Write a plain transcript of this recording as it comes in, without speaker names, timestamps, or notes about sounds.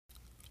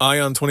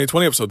Ion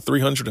 2020, episode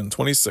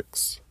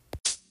 326.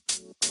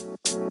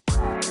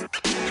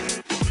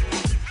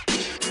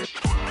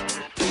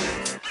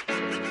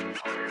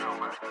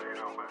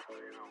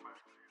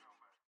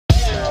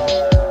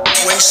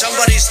 When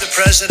somebody's the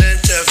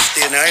president of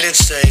the United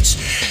States,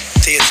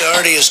 the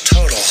authority is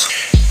total.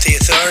 The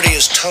authority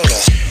is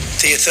total.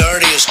 The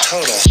authority is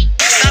total.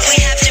 But we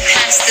have to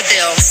pass the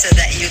bill so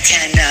that you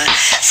can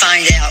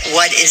find out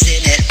what is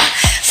in it.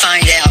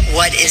 Find out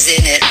what is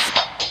in it.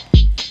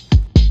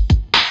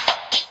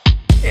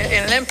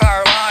 In an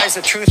empire lies,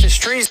 the truth is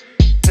treason.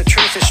 The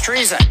truth is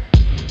treason.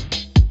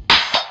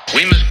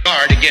 We must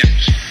guard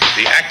against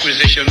the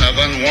acquisition of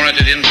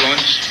unwarranted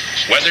influence,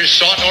 whether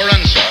sought or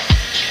unsought,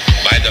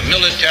 by the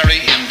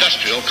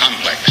military-industrial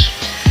complex.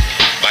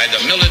 By the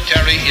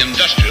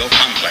military-industrial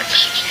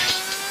complex.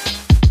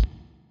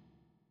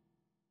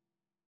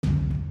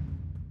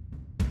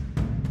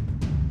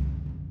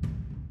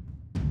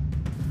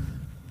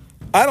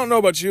 I don't know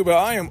about you, but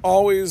I am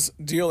always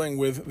dealing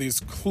with these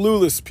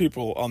clueless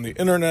people on the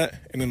internet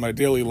and in my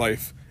daily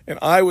life. And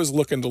I was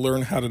looking to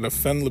learn how to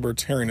defend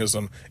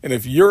libertarianism. And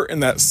if you're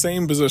in that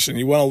same position,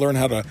 you want to learn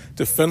how to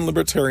defend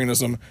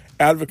libertarianism,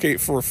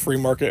 advocate for a free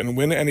market, and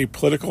win any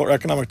political or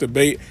economic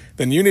debate,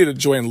 then you need to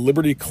join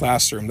Liberty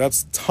Classroom.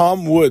 That's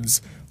Tom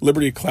Woods'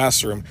 Liberty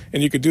Classroom.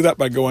 And you could do that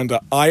by going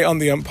to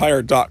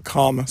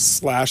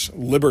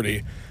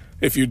eyeontheempire.com/liberty.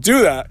 If you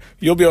do that,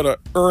 you'll be able to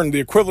earn the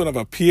equivalent of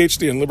a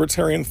PhD in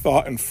libertarian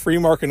thought and free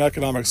market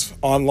economics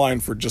online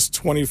for just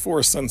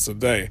 24 cents a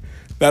day.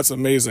 That's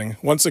amazing.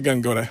 Once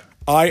again, go to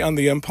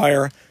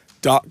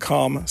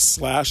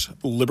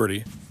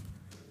eyeontheempire.com/liberty.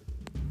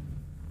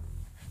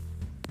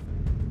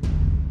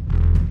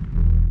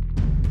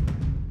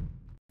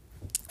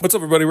 What's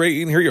up, everybody? Ray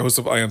Eaton here, your host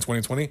of Ion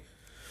 2020.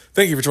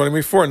 Thank you for joining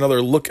me for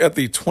another look at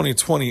the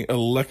 2020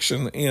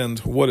 election and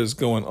what is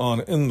going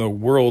on in the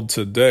world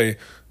today.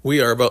 We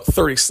are about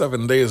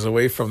 37 days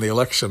away from the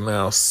election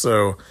now,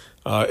 so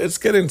it's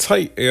getting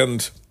tight.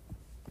 And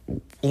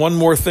one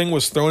more thing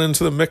was thrown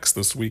into the mix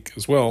this week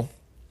as well.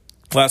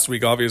 Last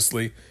week,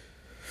 obviously,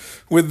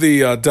 with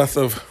the death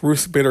of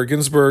Ruth Bader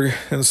Ginsburg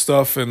and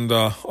stuff, and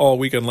all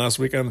weekend last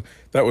weekend,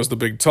 that was the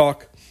big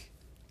talk.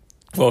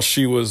 Well,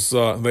 she was,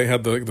 they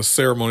had the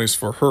ceremonies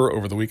for her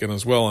over the weekend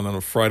as well, and on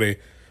a Friday,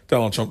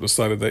 Donald Trump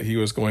decided that he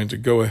was going to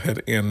go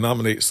ahead and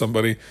nominate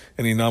somebody,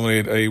 and he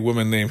nominated a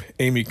woman named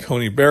Amy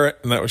Coney Barrett,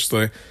 and that was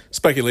the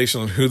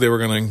speculation on who they were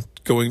going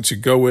to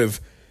go with.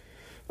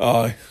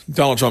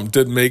 Donald Trump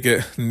did make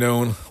it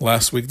known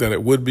last week that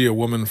it would be a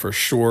woman for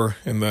sure,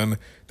 and then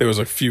there was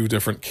a few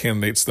different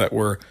candidates that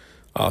were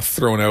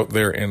thrown out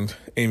there, and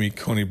Amy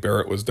Coney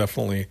Barrett was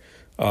definitely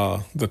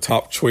the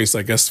top choice,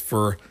 I guess,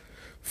 for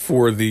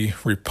the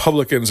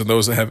Republicans and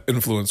those that have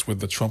influence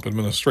with the Trump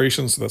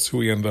administration. So that's who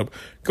we end up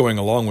going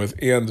along with.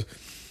 And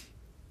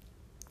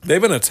they've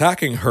been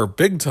attacking her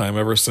big time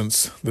ever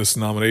since this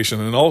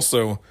nomination. And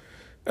also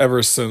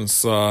ever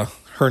since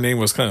her name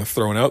was kind of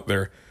thrown out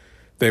there,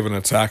 they've been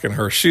attacking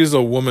her. She's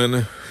a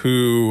woman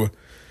who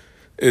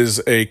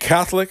is a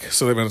Catholic.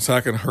 So they've been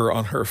attacking her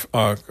on her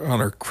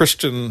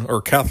Christian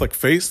or Catholic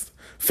faith.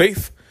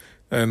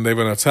 And they've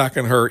been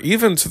attacking her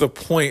even to the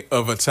point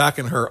of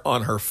attacking her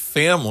on her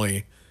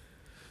family,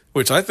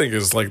 which I think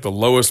is like the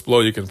lowest blow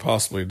you can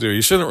possibly do.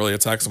 You shouldn't really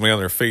attack somebody on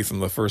their faith in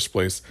the first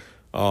place.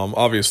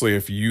 Obviously,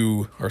 if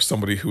you are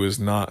somebody who is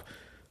not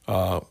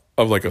of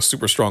like a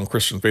super strong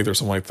Christian faith or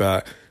something like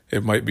that,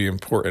 it might be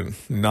important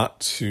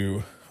not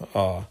to,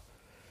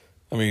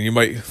 you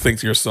might think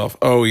to yourself,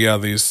 oh yeah,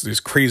 these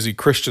crazy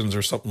Christians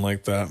or something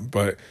like that.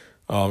 But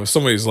if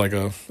somebody's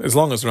as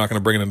long as they're not going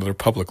to bring it into their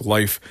public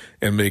life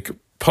and make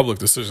public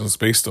decisions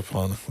based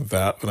upon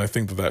that, then I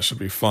think that should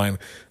be fine.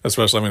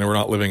 Especially, we're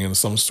not living in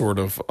some sort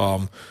of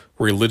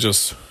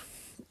religious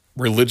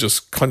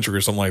country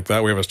or something like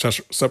that. We have a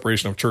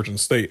separation of church and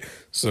state.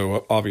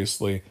 So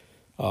obviously,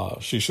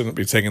 she shouldn't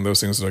be taking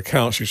those things into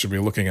account. She should be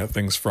looking at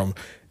things from,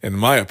 in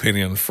my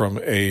opinion, from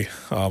a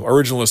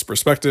originalist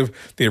perspective.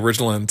 The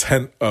original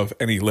intent of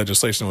any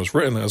legislation was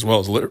written, as well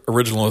as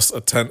originalist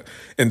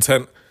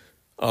intent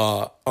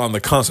on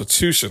the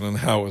Constitution and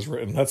how it was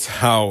written. That's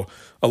how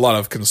a lot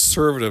of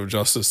conservative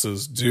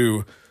justices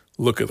do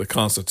look at the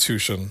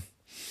Constitution.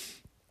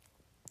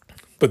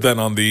 But then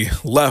on the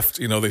left,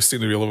 they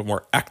seem to be a little bit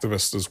more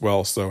activist as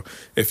well. So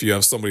if you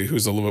have somebody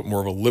who's a little bit more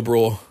of a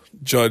liberal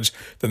judge,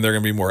 then they're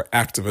going to be more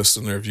activist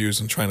in their views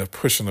and trying to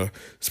push in a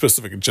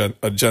specific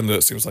agenda.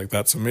 It seems like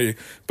that to me.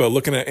 But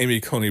looking at Amy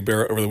Coney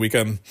Barrett over the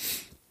weekend,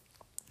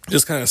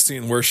 just kind of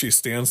seeing where she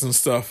stands and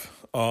stuff,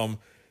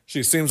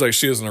 she seems like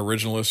she is an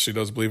originalist. She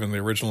does believe in the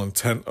original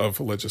intent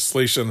of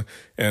legislation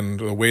and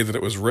the way that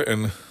it was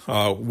written,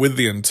 with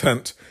the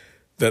intent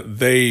that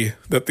the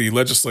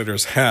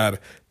legislators had.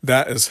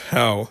 That is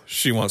how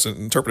she wants it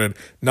interpreted,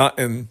 not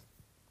in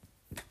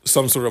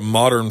some sort of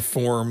modern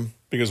form,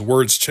 because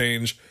words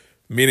change,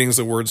 meanings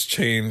of words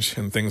change,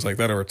 and things like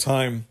that over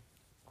time.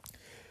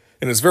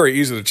 And it's very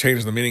easy to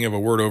change the meaning of a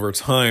word over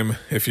time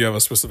if you have a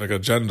specific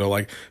agenda.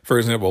 Like, for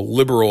example,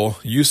 liberal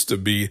used to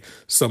be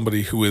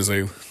somebody who is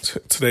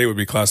today would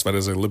be classified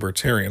as a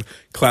libertarian.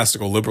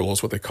 Classical liberal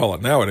is what they call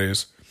it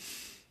nowadays.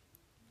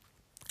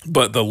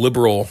 But the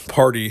Liberal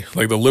Party,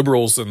 like the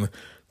liberals and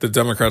the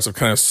Democrats, have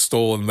kind of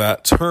stolen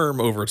that term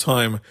over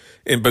time.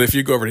 But if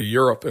you go over to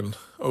Europe and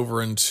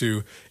over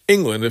into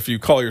England, if you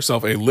call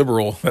yourself a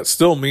liberal, that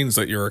still means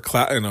that you're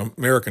in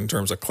American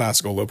terms, a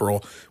classical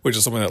liberal, which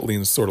is something that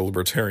leans sort of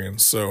libertarian.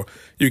 So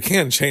you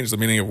can change the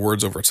meaning of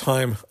words over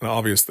time, and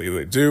obviously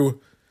they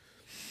do.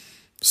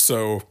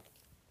 So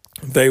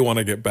they want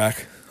to get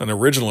back, an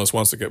originalist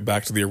wants to get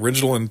back to the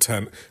original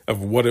intent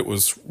of what it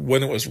was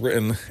when it was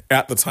written,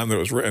 at the time that it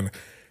was written,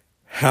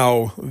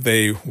 how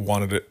they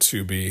wanted it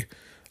to be,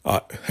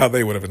 how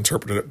they would have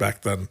interpreted it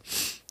back then.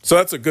 So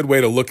that's a good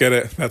way to look at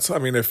it.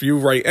 If you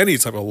write any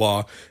type of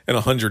law and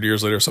 100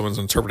 years later someone's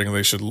interpreting it,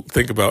 they should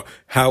think about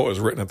how it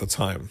was written at the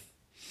time.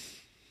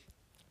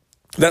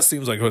 That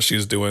seems like what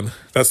she's doing.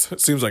 That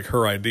seems like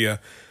her idea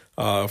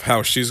of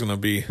how she's going to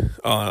be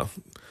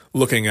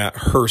looking at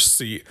her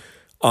seat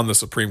on the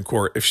Supreme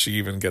Court if she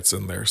even gets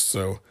in there.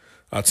 So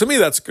to me,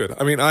 that's good.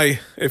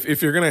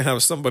 If you're going to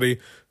have somebody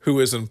who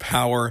is in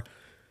power,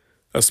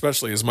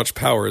 especially as much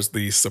power as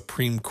the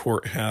Supreme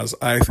Court has,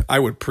 I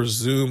would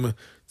presume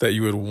that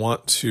you would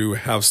want to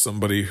have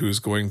somebody who's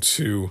going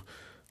to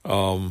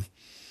put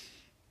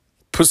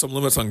some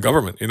limits on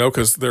government,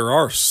 because there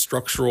are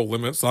structural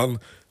limits on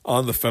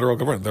the federal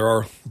government.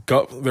 There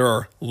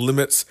are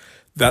limits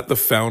that the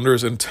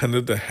founders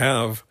intended to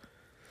have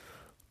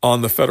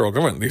on the federal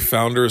government. The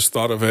founders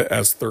thought of it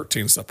as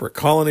 13 separate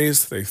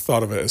colonies. They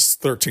thought of it as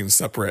 13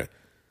 separate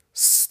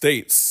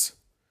states.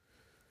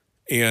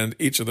 And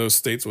each of those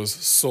states was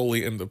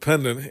solely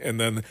independent. And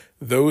then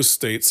those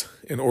states,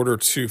 in order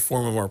to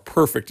form a more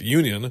perfect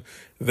union,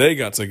 they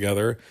got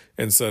together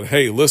and said,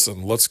 hey,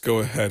 listen, let's go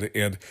ahead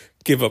and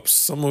give up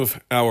some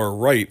of our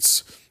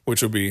rights,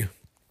 which would be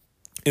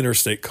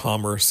interstate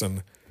commerce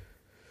and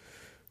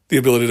the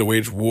ability to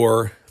wage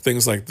war,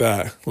 things like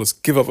that. Let's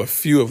give up a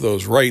few of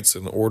those rights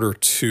in order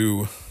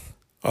to,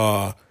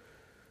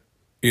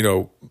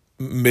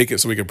 make it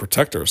so we can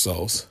protect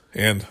ourselves.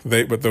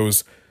 But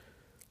those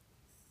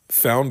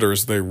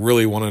founders, they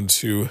really wanted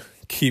to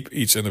keep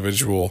each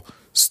individual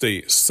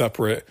state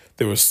separate.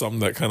 There was some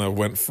that kind of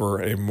went for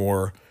a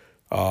more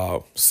a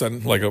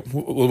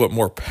little bit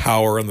more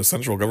power in the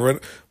central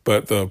government,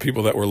 but the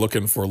people that were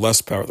looking for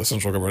less power at the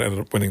central government ended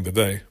up winning the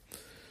day.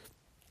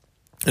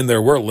 And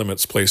there were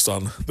limits placed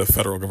on the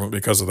federal government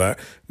because of that.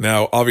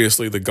 Now,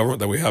 obviously, the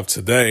government that we have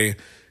today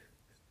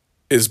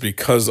is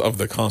because of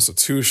the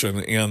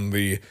Constitution and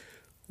the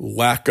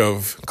lack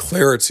of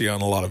clarity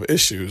on a lot of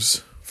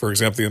issues. For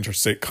example, the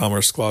Interstate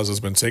Commerce Clause has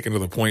been taken to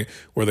the point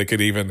where they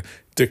could even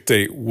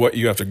dictate what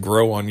you have to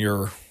grow on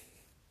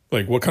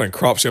what kind of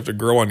crops you have to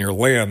grow on your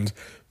land,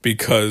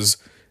 because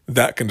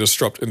that can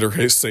disrupt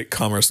interstate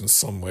commerce in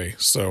some way.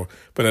 So,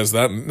 but as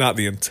that not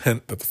the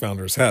intent that the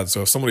founders had.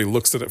 So if somebody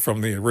looks at it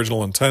from the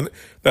original intent,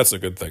 that's a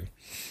good thing.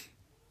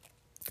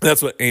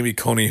 That's what Amy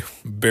Coney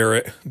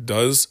Barrett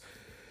does.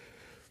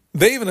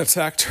 They're even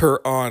attacking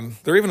her on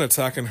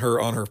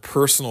her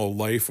personal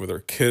life with her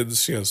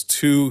kids. She has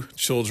 2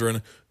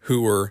 children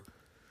who were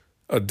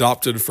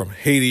adopted from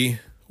Haiti.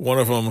 One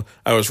of them,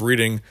 I was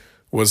reading,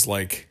 was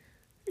 3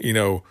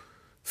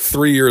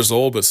 years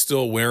old, but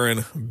still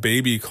wearing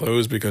baby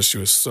clothes because she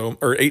was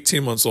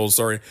 18 months old,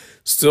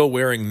 still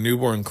wearing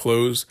newborn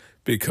clothes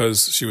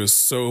because she was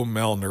so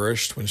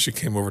malnourished when she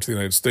came over to the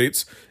United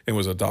States and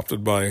was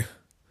adopted by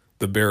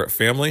the Barrett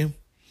family.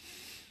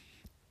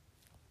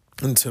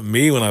 And to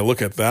me, when I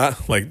look at that,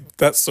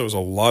 that shows a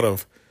lot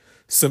of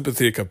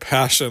sympathy,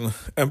 compassion,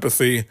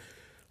 empathy.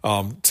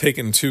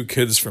 Taking 2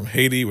 kids from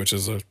Haiti, which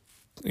is a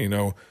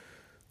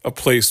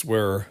place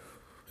where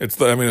it's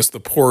the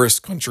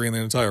poorest country in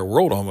the entire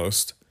world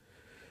almost.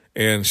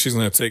 And she's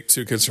going to take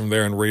 2 kids from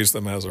there and raise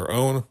them as her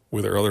own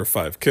with her other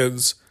 5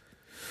 kids.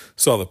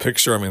 Saw the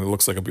picture. It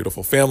looks like a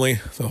beautiful family,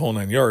 the whole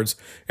 9 yards.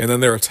 And then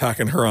they're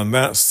attacking her on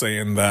that,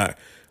 saying that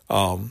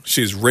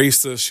she's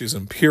racist, she's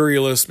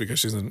imperialist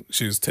because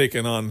she's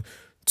taken on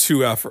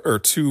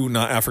 2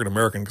 not African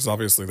American, because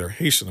obviously they're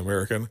Haitian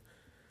American,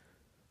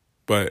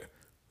 but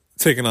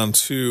taking on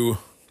 2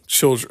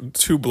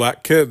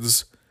 black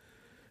kids,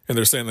 and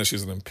they're saying that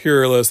she's an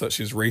imperialist, that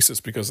she's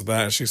racist because of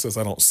that. And she says,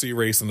 I don't see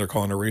race, and they're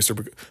calling her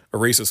a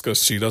racist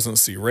because she doesn't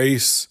see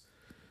race.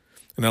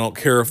 And I don't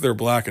care if they're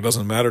black, it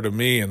doesn't matter to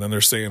me. And then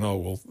they're saying,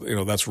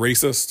 that's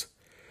racist.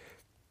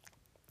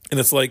 And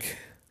it's like,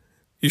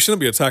 you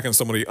shouldn't be attacking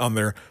somebody on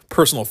their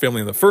personal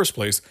family in the first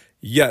place.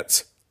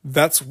 Yet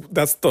that's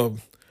the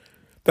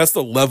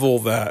level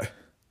that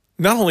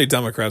not only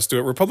Democrats do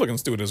it,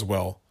 Republicans do it as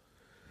well.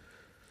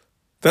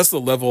 That's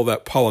the level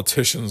that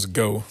politicians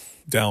go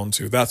down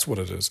to. That's what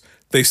it is.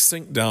 They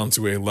sink down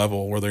to a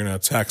level where they're going to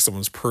attack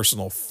someone's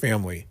personal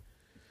family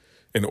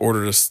in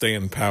order to stay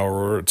in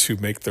power, or to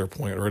make their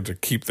point, or to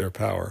keep their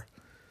power.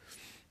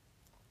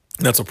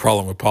 And that's a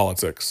problem with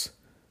politics.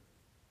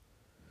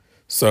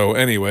 So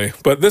anyway,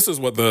 but this is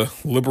what the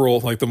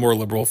more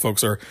liberal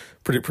folks are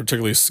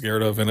particularly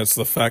scared of, and it's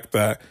the fact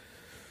that,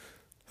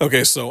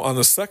 okay, so on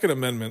the Second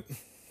Amendment,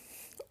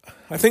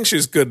 I think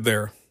she's good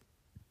there.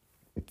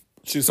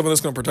 She's someone that's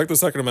going to protect the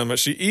Second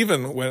Amendment. She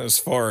even went as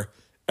far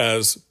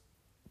as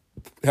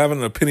having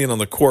an opinion on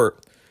the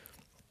court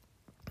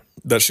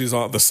that she's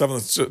on the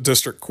 7th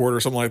District Court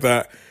or something like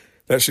that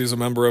she's a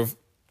member of.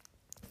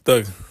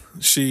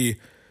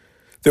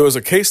 There was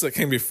a case that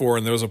came before,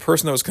 and there was a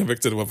person that was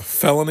convicted of a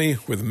felony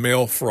with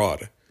mail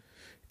fraud.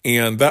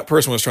 And that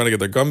person was trying to get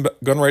their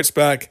gun rights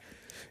back,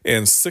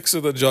 and six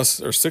of the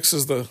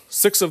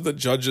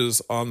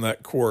judges on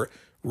that court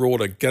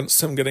ruled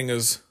against him getting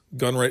his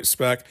gun rights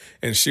back,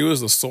 and she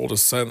was the sole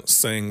dissent,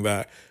 saying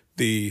that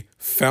the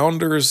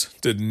founders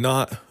did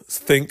not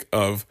think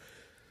of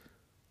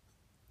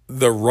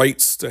the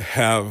rights to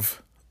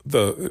have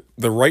the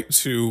right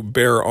to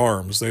bear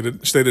arms. They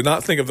did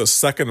not think of the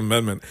Second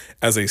Amendment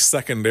as a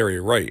secondary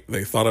right.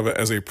 They thought of it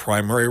as a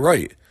primary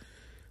right,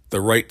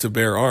 the right to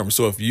bear arms.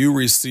 So if you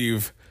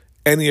receive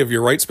any of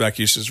your rights back,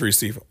 you should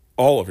receive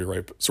all of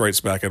your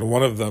rights back, and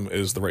one of them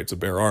is the right to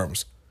bear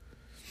arms.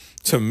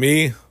 To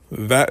me,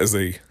 that is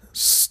a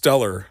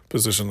stellar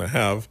position to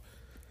have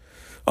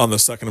on the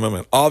Second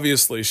Amendment.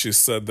 Obviously, she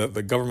said that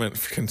the government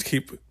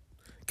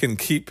can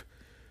keep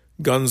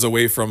guns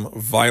away from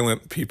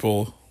violent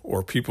people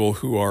or people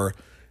who are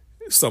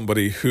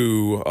somebody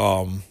who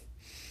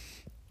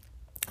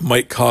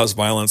might cause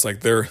violence.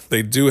 Like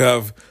they do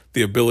have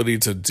the ability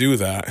to do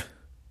that,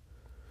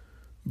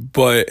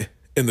 but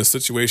in the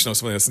situation of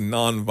somebody that's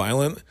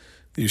non-violent,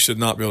 you should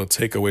not be able to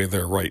take away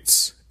their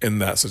rights in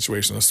that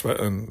situation.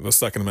 And the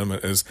Second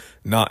Amendment is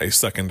not a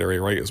secondary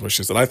right, is what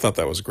she said. I thought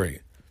that was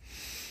great.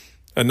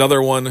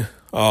 Another one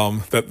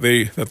that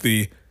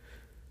the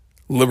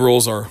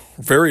liberals are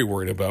very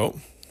worried about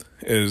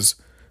is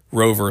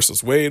Roe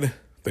versus Wade.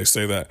 They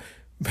say that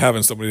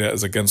having somebody that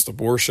is against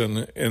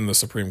abortion in the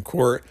Supreme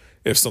Court,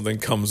 if something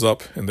comes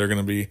up and they're going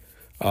to be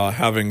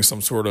having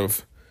some sort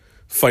of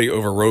fight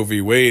over Roe v.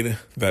 Wade,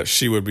 that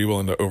she would be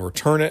willing to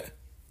overturn it.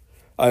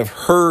 I've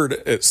heard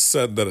it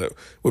said that it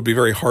would be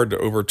very hard to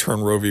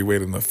overturn Roe v.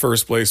 Wade in the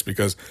first place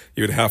because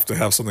you would have to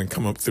have something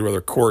come up through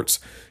other courts.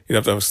 You'd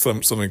have to have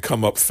something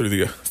come up through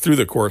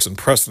the courts, and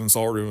precedent's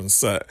already been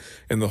set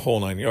in the whole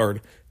 9 yards.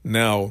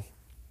 Now,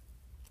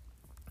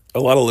 a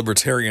lot of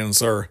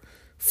libertarians are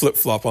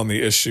flip-flop on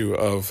the issue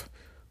of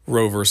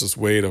Roe versus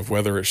Wade, of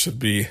whether it should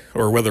be,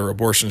 or whether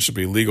abortion should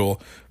be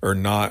legal or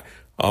not.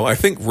 I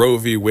think Roe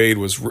v. Wade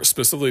was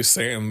specifically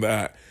saying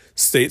that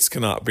states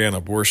cannot ban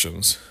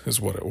abortions, is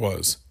what it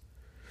was.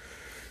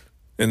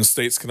 And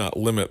states cannot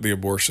limit the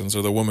abortions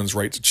or the woman's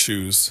right to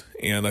choose.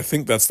 And I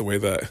think that's the way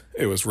that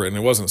it was written.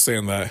 It wasn't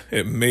saying that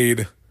it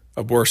made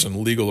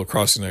abortion legal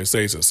across the United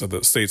States. It said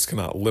that states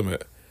cannot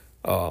limit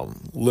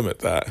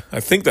that. I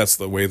think that's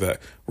the way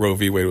that Roe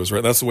v. Wade was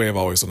written. That's the way I've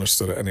always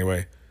understood it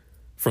anyway,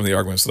 from the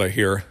arguments that I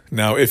hear.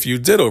 Now, if you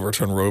did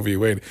overturn Roe v.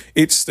 Wade,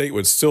 each state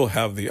would still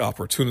have the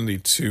opportunity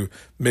to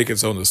make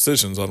its own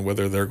decisions on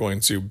whether they're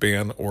going to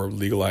ban or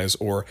legalize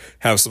or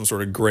have some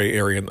sort of gray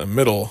area in the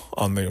middle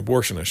on the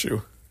abortion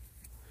issue.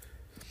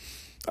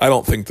 I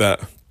don't think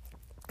that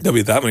there'll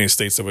be that many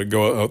states that would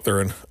go out there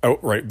and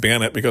outright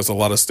ban it, because a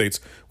lot of states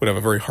would have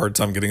a very hard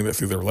time getting it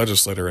through their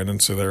legislature and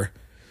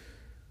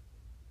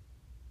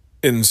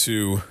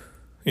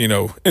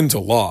into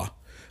law.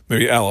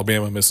 Maybe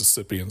Alabama,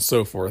 Mississippi, and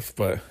so forth.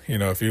 But,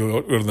 if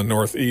you go to the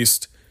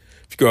Northeast,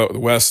 if you go out the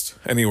West,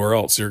 anywhere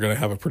else, you're going to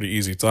have a pretty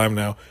easy time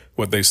now.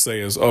 What they say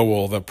is, oh,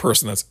 well, the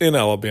person that's in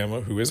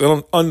Alabama who is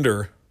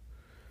under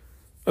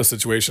a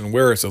situation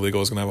where it's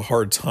illegal is going to have a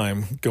hard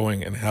time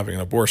going and having an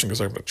abortion because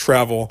they're going to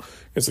travel.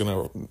 It's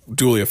going to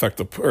duly affect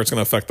it's going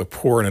to affect the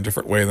poor in a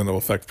different way than it will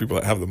affect people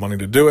that have the money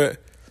to do it.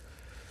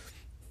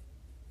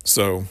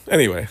 So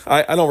anyway,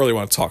 I don't really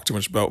want to talk too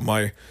much about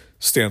my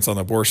stance on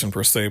abortion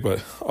per se,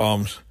 but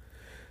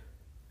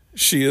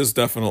she is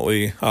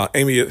definitely,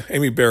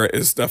 Amy Barrett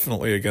is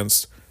definitely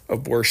against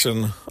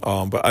abortion,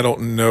 but I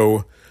don't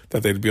know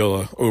that they'd be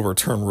able to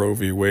overturn Roe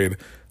v. Wade.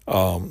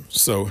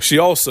 So she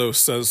also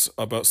says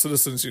about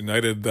Citizens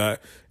United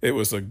that it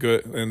was a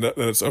good, and that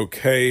it's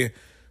okay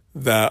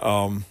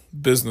that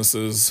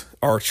businesses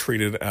are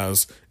treated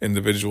as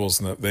individuals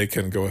and that they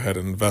can go ahead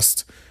and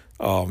invest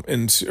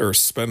into or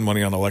spend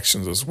money on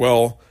elections as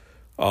well.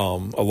 A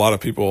lot of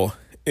people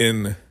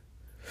on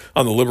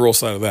the liberal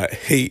side of that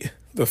hate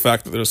the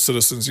fact that there's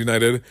Citizens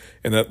United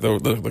and that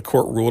the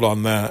court ruled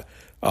on that.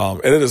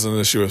 And it is an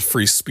issue of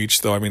free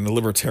speech, though. I mean, the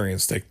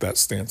libertarians take that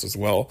stance as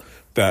well,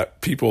 that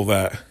people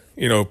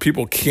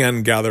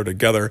can gather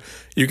together.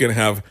 You can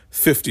have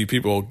 50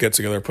 people get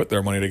together, put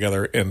their money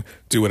together, and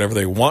do whatever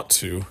they want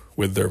to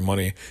with their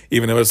money,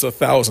 even if it's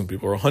 1,000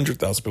 people or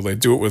 100,000 people. They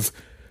do it with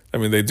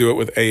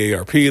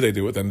AARP, they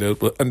do it with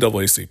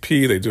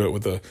NAACP, they do it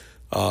with the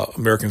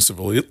American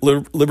Civil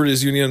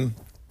Liberties Union.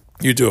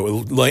 You do it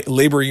with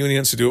labor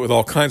unions, you do it with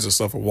all kinds of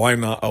stuff. Why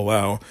not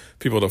allow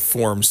people to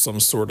form some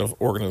sort of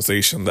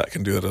organization that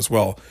can do that as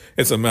well?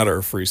 It's a matter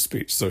of free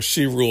speech. So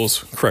she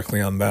rules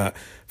correctly on that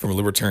from a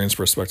libertarian's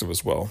perspective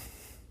as well.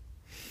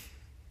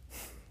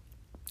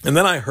 And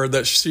then I heard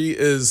that she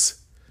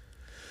is,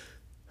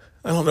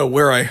 I don't know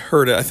where I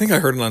heard it. I think I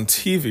heard it on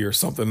TV or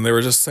something. They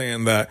were just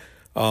saying that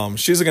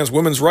she's against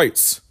women's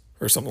rights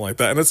or something like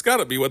that. And it's got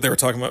to be what they were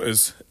talking about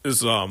is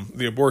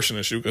the abortion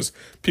issue, because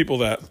people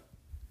that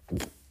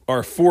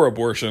are for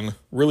abortion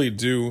really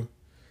do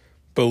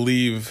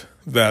believe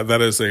that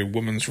that is a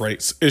women's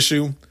rights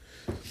issue.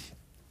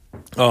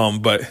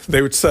 But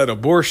they said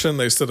abortion,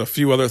 they said a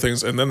few other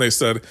things, and then they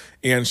said,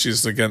 and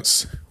she's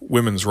against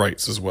women's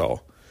rights as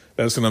well.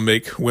 That's going to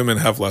make women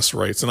have less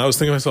rights. And I was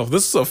thinking to myself,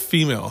 this is a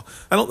female.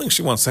 I don't think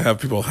she wants to have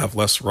people have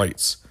less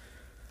rights.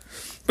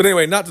 But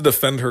anyway, not to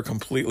defend her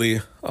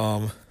completely,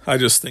 I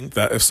just think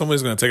that if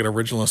somebody's going to take an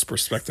originalist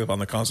perspective on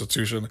the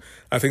Constitution,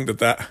 I think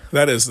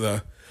that is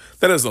the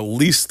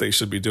least they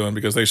should be doing,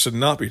 because they should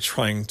not be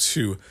trying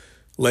to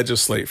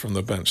legislate from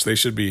the bench. They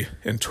should be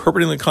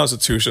interpreting the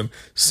Constitution,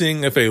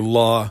 seeing if a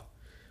law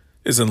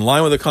is in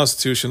line with the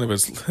Constitution,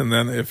 and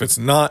then if it's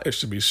not, it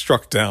should be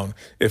struck down.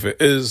 If it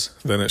is,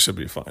 then it should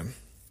be fine.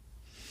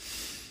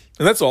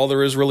 And that's all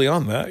there is really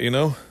on that,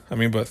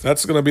 but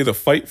that's going to be the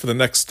fight for the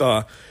next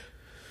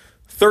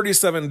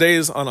 37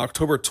 days. On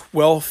October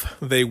 12th,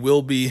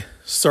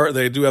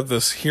 they do have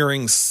this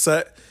hearing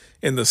set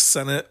in the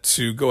Senate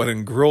to go ahead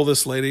and grill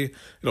this lady.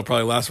 It'll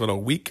probably last about a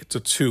week to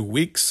 2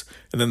 weeks,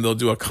 and then they'll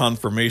do a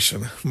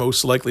confirmation.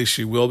 Most likely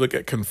she will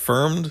get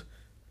confirmed,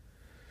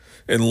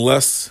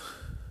 unless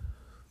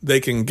they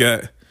can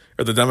get,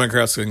 or the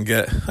Democrats can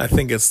get, I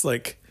think it's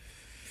like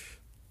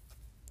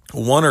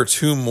 1 or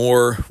 2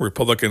 more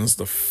Republicans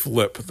to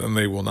flip, then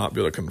they will not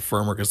be able to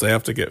confirm her, because they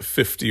have to get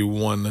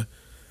 51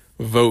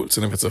 votes.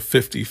 And if it's a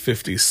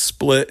 50-50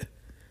 split,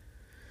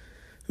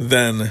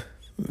 then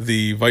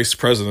the vice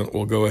president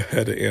will go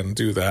ahead and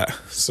do that.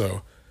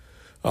 So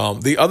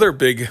the other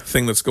big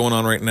thing that's going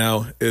on right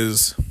now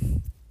is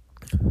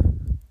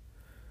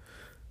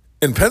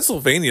in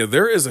Pennsylvania,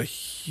 there is a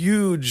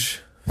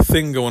huge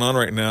thing going on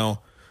right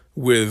now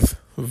with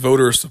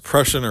voter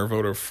suppression or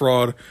voter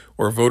fraud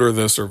or voter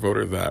this or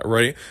voter that,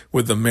 right?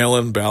 With the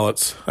mail-in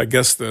ballots. I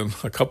guess then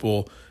a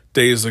couple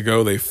days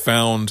ago, they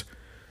found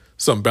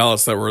some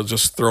ballots that were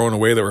just thrown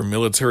away that were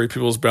military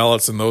people's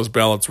ballots, and those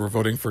ballots were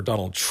voting for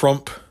Donald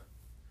Trump.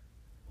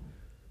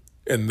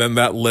 And then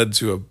that led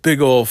to a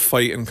big old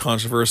fight and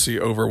controversy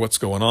over what's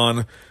going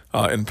on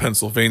in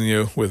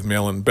Pennsylvania with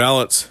mail-in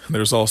ballots.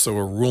 There's also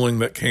a ruling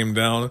that came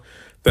down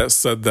that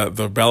said that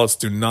the ballots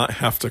do not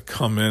have to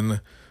come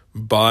in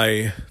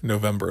by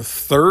November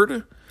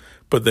 3rd,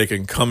 but they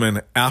can come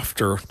in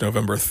after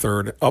November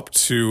 3rd up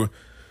to,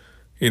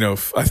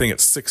 I think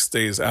it's 6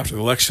 days after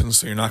the election,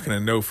 so you're not going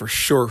to know for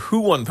sure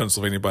who won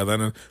Pennsylvania by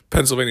then. And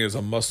Pennsylvania is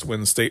a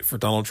must-win state for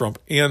Donald Trump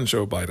and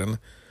Joe Biden.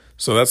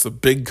 So that's the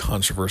big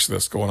controversy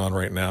that's going on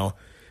right now.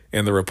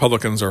 And the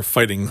Republicans are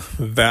fighting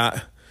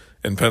that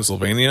in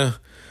Pennsylvania.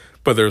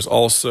 But there's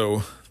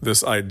also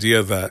this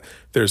idea that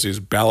there's these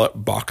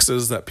ballot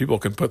boxes that people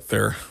can put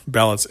their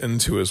ballots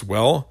into as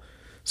well.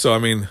 So,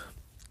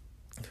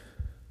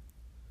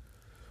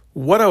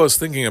 what I was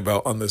thinking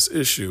about on this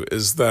issue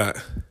is that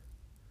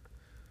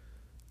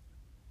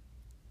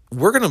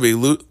we're going to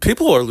be,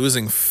 people are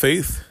losing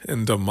faith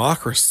in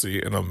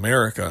democracy in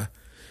America.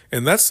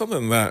 And that's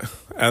something that,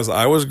 as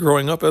I was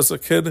growing up as a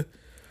kid,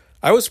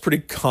 I was pretty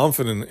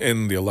confident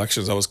in the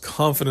elections. I was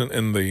confident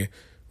in the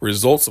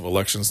results of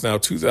elections. Now,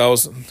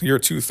 2000,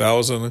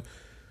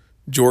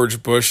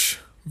 George Bush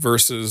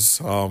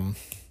versus Al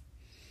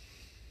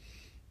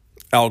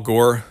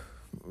Gore.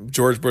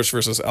 George Bush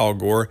versus Al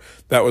Gore.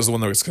 That was the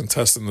one that was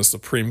contested in the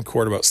Supreme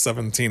Court about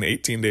 17,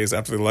 18 days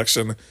after the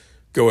election.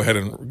 Went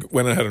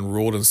ahead and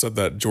ruled and said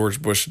that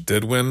George Bush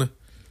did win.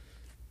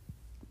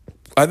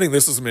 I think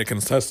this is going to be a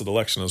contested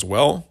election as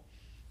well.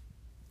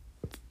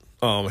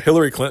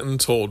 Hillary Clinton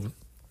told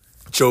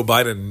Joe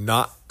Biden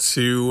not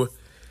to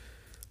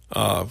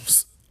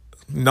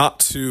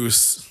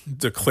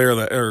declare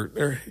that,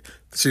 or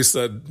she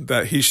said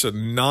that he should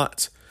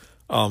not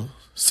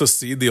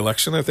secede the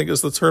election, I think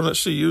is the term that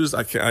she used.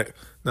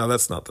 No,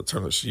 that's not the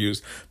term that she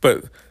used.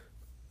 But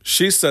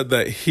she said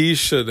that he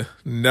should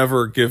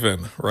never give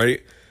in,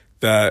 right?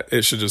 That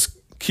it should just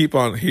keep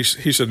on. He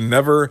should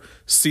never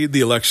cede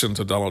the election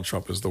to Donald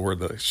Trump is the word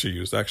that she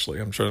used. Actually,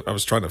 I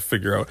was trying to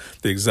figure out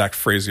the exact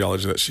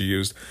phraseology that she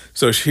used.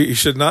 So he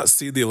should not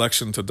cede the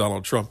election to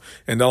Donald Trump.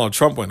 And Donald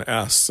Trump, when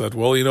asked, said,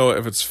 well,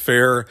 if it's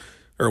fair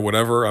or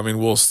whatever,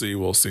 we'll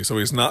see. So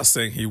he's not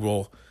saying he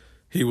will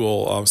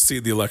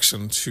cede the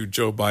election to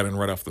Joe Biden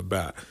right off the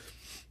bat.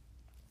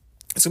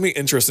 It's going to be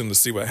interesting to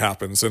see what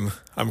happens. And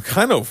I'm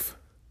kind of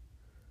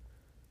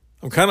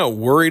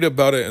worried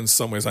about it in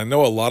some ways. I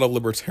know a lot of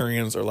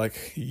libertarians are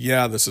like,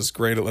 yeah, this is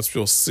great. It lets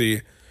people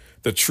see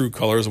the true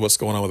colors of what's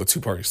going on with the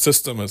two-party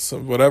system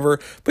and whatever.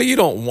 But you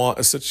don't want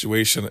a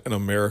situation in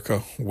America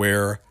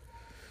where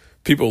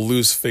people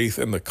lose faith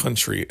in the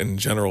country in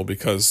general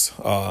because,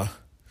 and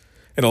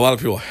a lot of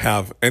people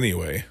have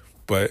anyway,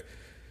 but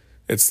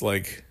it's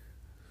like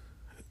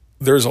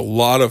there's a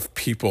lot of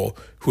people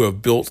who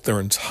have built their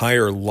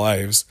entire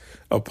lives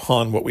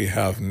upon what we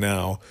have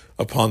now,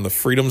 upon the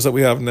freedoms that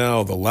we have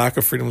now, the lack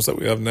of freedoms that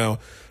we have now,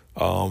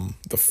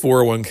 The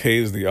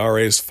 401ks, the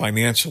RAs,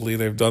 financially,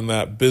 they've done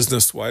that.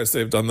 Business-wise,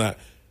 they've done that.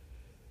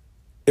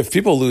 If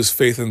people lose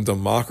faith in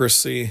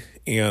democracy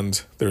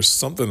and there's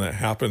something that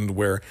happened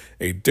where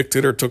a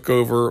dictator took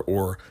over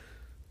or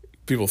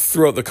people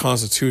threw out the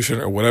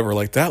Constitution or whatever,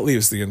 like that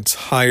leaves the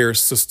entire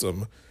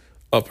system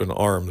up in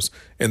arms.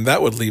 And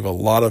that would leave a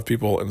lot of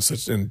people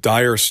in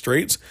dire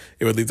straits.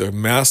 It would lead to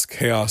mass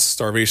chaos,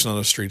 starvation on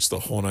the streets, the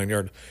whole 9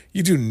 yards.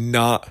 You do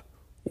not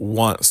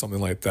want something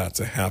like that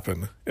to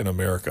happen in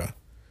America.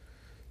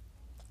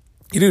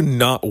 You do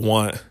not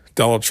want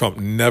Donald Trump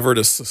never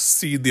to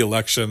succeed the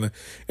election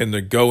and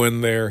to go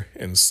in there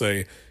and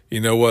say,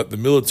 you know what, the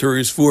military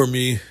is for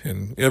me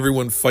and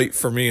everyone fight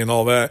for me and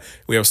all that.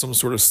 We have some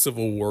sort of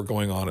civil war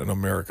going on in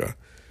America.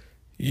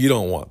 You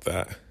don't want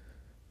that.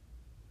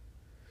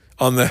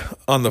 On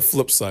the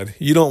flip side,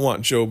 you don't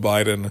want Joe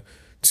Biden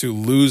to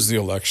lose the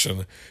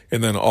election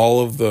and then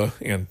all of the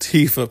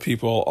Antifa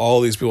people,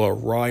 all these people are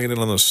rioting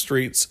on the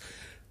streets,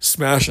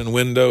 smashing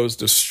windows,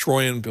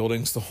 destroying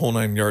buildings, the whole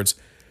 9 yards.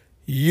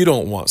 You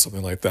don't want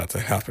something like that to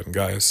happen,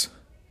 guys.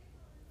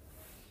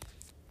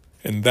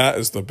 And that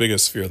is the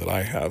biggest fear that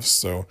I have.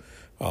 So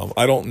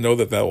I don't know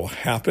that will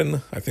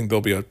happen. I think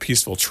there'll be a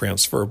peaceful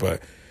transfer,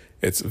 but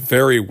it's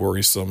very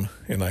worrisome.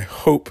 And I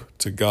hope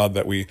to God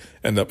that we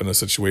end up in a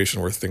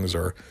situation where things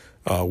are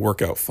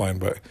work out fine.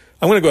 But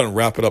I'm going to go ahead and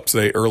wrap it up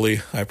today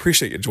early. I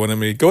appreciate you joining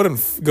me. Go ahead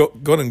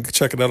and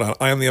check it out on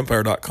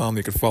IamTheEmpire.com.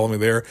 You can follow me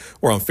there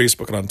or on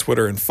Facebook and on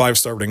Twitter. And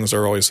 5-star ratings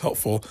are always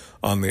helpful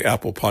on the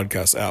Apple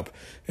Podcast app.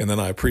 And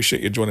then I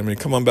appreciate you joining me.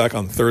 Come on back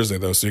on Thursday,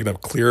 though, so you can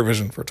have clear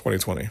vision for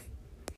 2020.